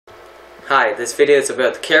Hi, this video is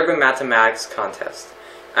about the Caribou Mathematics Contest.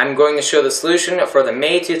 I'm going to show the solution for the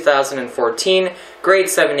May 2014 Grade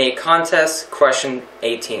 7-8 Contest, question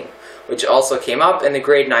 18, which also came up in the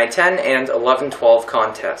Grade 9-10 and 11-12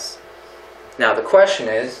 contests. Now the question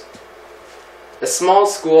is, a small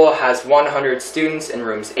school has 100 students in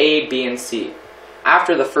rooms A, B, and C.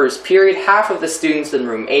 After the first period, half of the students in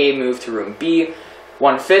room A move to room B,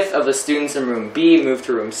 1/5 of the students in room B move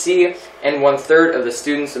to room C, and 1/3 of the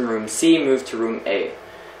students in room C move to room A.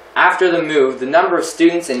 After the move, the number of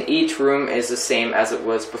students in each room is the same as it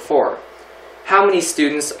was before. How many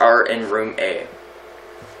students are in room A?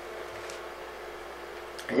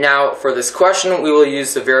 Now, for this question, we will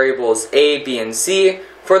use the variables A, B, and C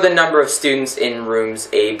for the number of students in rooms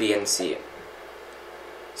A, B, and C.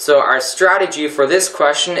 So our strategy for this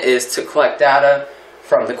question is to collect data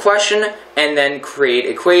from the question and then create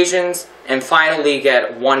equations and finally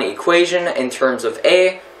get one equation in terms of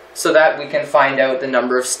A so that we can find out the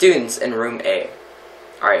number of students in room A.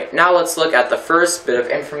 Alright, now let's look at the first bit of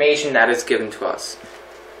information that is given to us.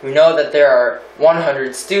 We know that there are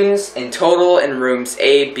 100 students in total in rooms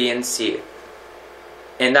A, B, and C.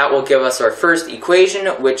 And that will give us our first equation,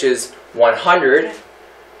 which is 100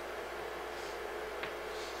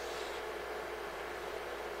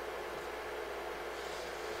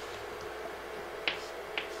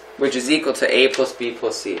 which is equal to A plus B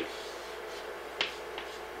plus C.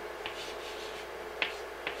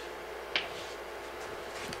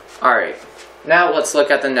 Alright, now let's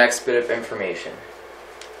look at the next bit of information.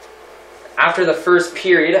 After the first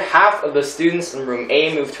period, half of the students in room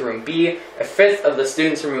A move to room B, 1/5 of the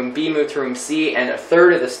students in room B move to room C, and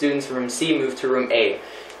 1/3 of the students in room C move to room A.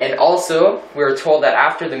 And also, we are told that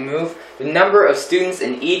after the move, the number of students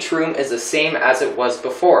in each room is the same as it was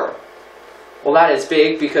before. Well, that is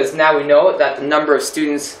big because now we know that the number of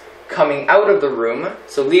students coming out of the room,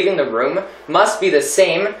 so leaving the room, must be the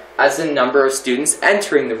same as the number of students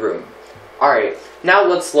entering the room. Alright, now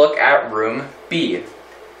let's look at room B.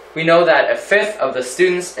 We know that 1/5 of the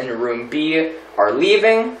students in room B are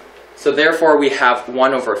leaving, so therefore we have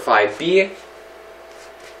 1/5B.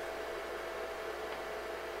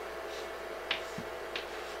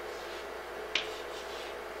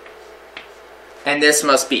 And this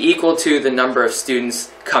must be equal to the number of students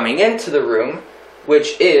coming into the room,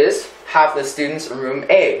 which is half the students in room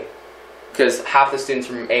A. Because half the students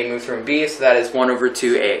in room A move to room B, so that is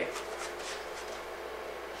 1/2A.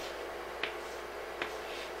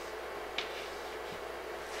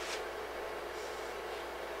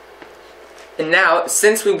 And now,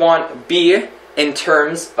 since we want B in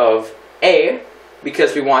terms of A,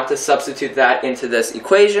 because we want to substitute that into this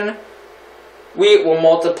equation, we will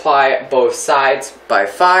multiply both sides by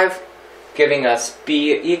 5, giving us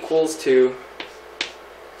B equals to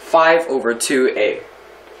 5/2A.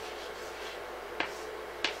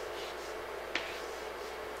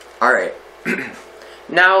 Alright,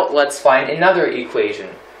 now let's find another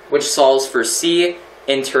equation, which solves for C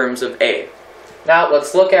in terms of A. Now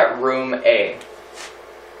let's look at room A.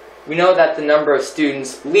 We know that the number of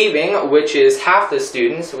students leaving, which is half the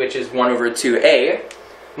students, which is 1/2A,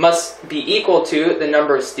 must be equal to the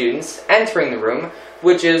number of students entering the room,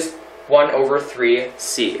 which is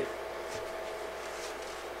 1/3C.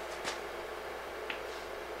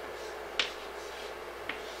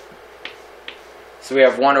 So we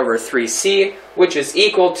have 1/3C, which is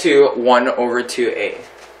equal to 1/2A.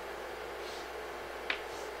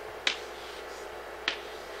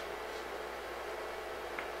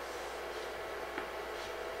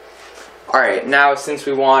 Alright, now since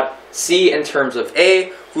we want C in terms of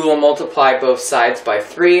A, we will multiply both sides by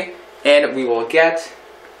 3, and we will get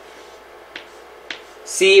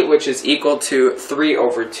C, which is equal to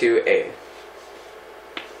 3/2A.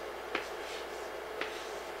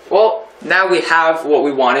 Well, now we have what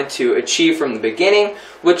we wanted to achieve from the beginning,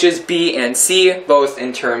 which is B and C, both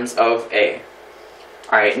in terms of A.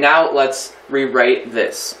 Alright, now let's rewrite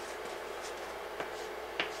this.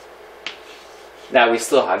 Now we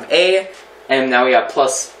still have A, and now we have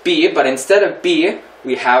plus B, but instead of B,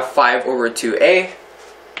 we have 5/2A.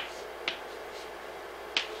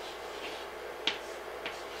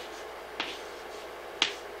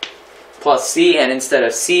 Plus C, and instead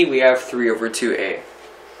of C, we have 3/2A.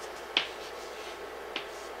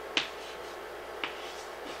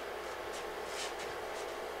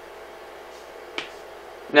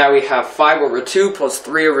 Now we have 5/2 plus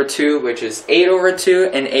 3/2, which is 8/2,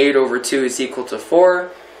 and 8/2 is equal to 4.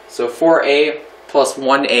 So 4A plus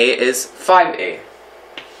 1A is 5A.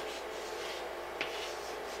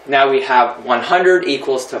 Now we have 100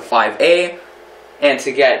 equals to 5A, and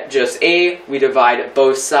to get just A, we divide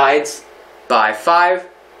both sides by 5,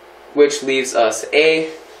 which leaves us A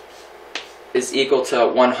is equal to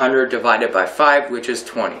 100 divided by 5, which is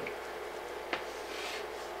 20.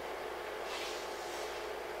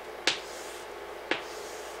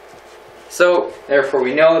 So, therefore,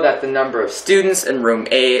 we know that the number of students in room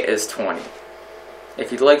A is 20.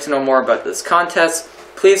 If you'd like to know more about this contest,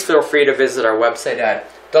 please feel free to visit our website at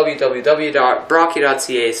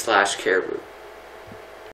www.brocky.ca/caribou.